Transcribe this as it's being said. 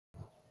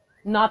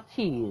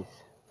NAUTHIZ,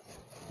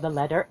 the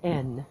letter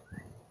N.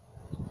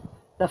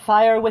 The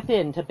fire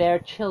within to bear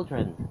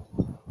children,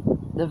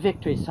 the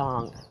victory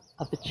song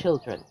of the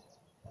children.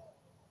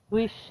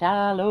 We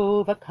shall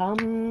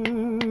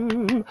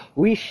overcome,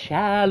 we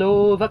shall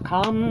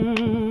overcome,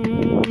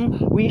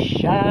 we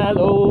shall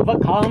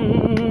overcome,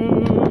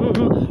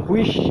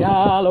 we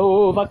shall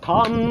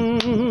overcome,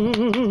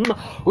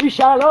 we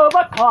shall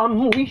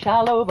overcome, we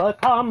shall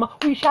overcome,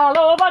 we shall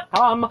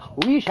overcome,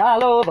 we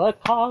shall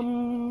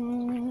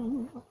overcome.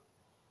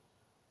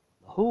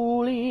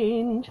 Holy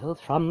angels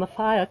from the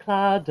fire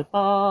clouds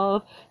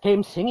above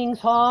came singing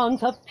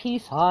songs of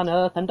peace on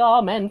earth and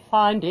all men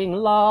finding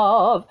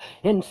love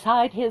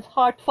inside his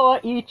heart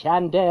for each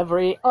and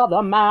every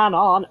other man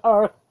on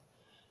earth,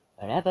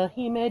 wherever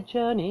he may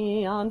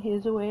journey on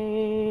his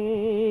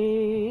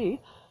way.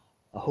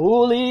 The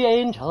holy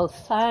angels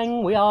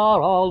sang, we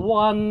are all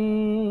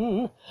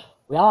one.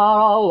 We are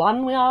all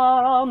one, we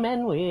are all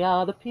men, we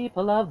are the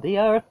people of the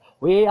earth.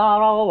 We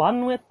are all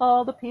one with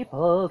all the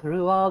people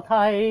through all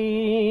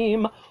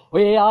time.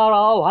 We are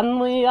all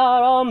one, we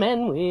are all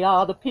men, we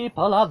are the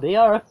people of the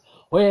earth.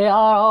 We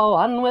are all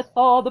one with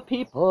all the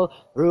people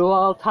through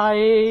all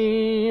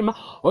time.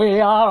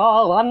 We are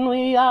all one,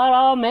 we are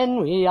all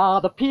men, we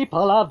are the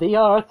people of the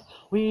earth.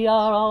 We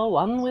are all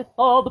one with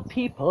all the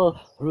people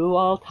through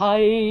all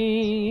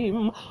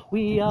time.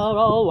 We are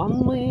all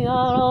one, we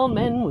are all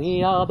men,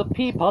 we are the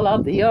people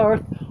of the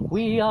earth.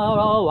 We are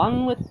all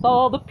one with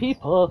all the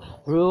people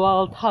through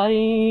all time.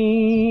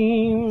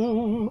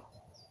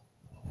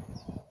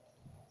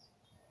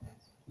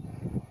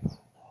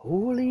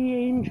 Holy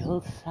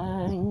angels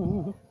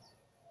sang,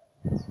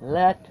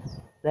 let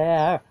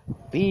there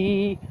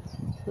be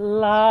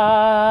light.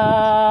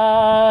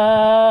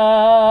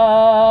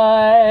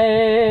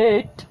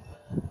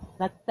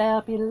 Let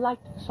there be light,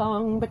 the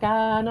song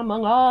began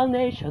among all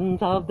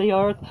nations of the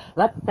earth.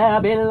 Let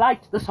there be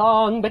light, the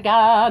song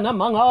began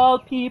among all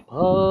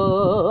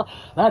people.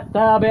 Let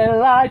there be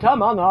light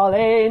among all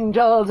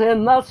angels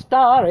in the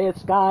starry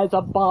skies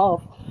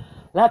above.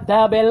 Let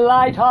there be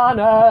light on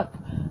earth,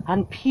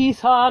 and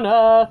peace on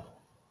earth,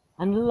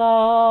 and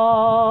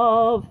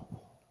love.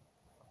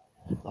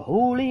 The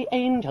holy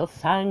angels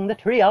sang, the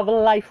tree of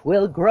life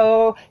will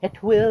grow,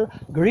 it will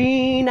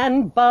green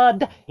and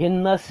bud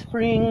in the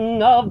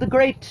spring of the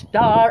great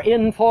star.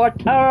 In 4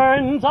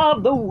 turns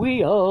of the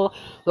wheel,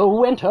 the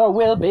winter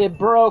will be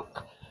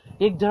broke.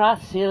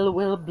 Yggdrasil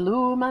will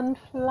bloom and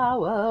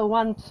flower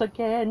once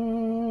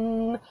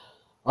again.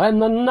 When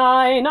the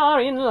 9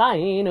 are in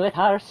line with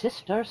our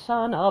sister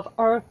son of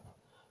earth,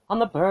 on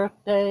the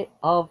birthday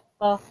of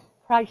the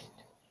Christ.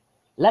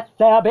 Let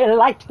there be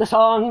light, the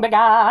song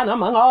began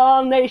among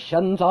all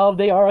nations of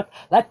the earth.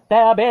 Let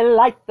there be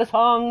light, the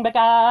song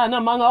began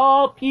among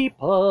all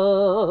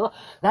people.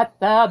 Let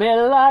there be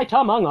light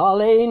among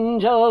all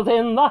angels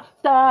in the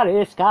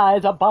starry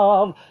skies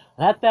above.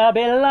 Let there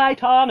be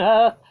light on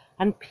earth,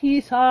 and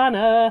peace on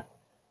earth,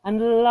 and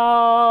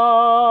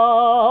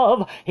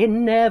love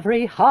in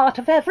every heart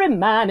of every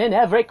man, in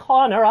every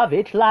corner of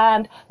each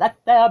land. Let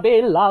there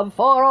be love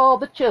for all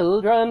the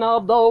children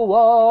of the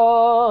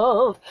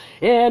world.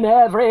 In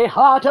every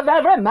heart of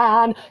every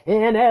man,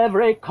 in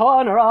every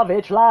corner of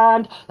each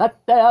land. Let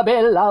there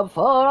be love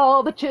for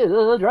all the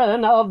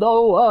children of the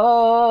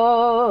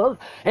world.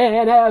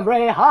 In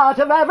every heart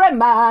of every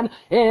man,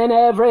 in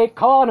every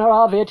corner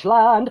of each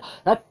land.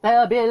 Let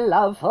there be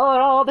love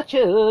for all the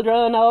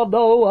children of the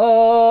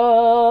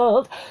world.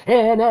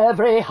 In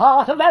every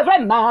heart of every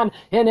man,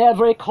 in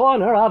every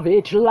corner of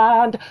each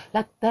land.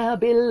 Let there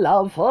be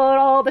love for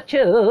all the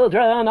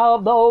children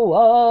of the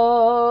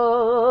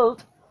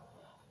world.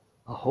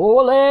 The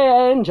holy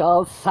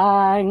angels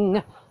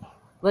sang,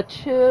 the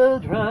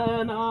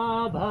children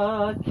of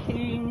the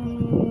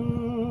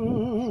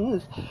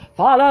kings.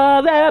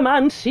 Follow them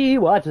and see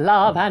what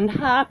love and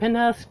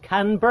happiness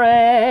can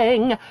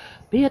bring.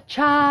 Be a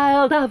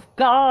child of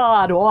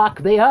God,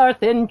 walk the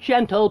earth in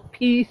gentle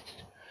peace.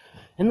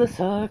 In the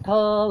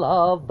circle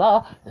of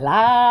the light.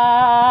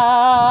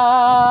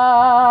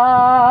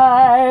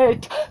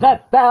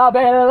 Let there be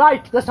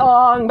light, the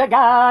song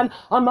began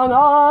among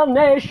all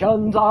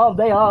nations of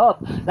the earth.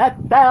 Let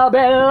there be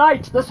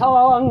light, the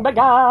song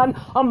began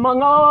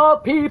among all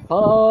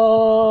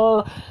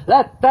people.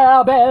 Let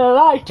there be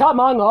light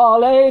among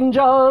all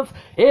angels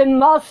in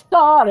the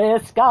starry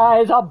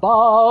skies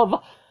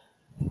above.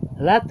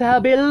 Let there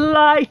be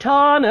light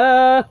on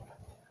earth,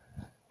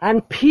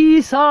 and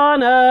peace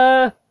on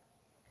earth,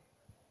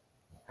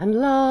 and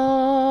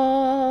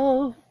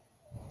love.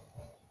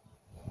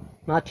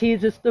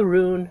 NAUTHIZ is the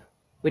rune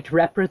which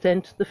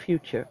represents the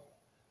future.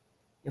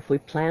 If we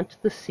plant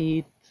the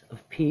seeds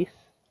of peace,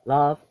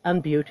 love,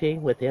 and beauty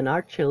within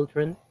our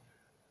children,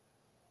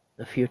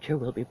 the future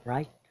will be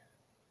bright.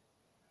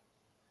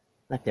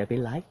 Let there be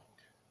light.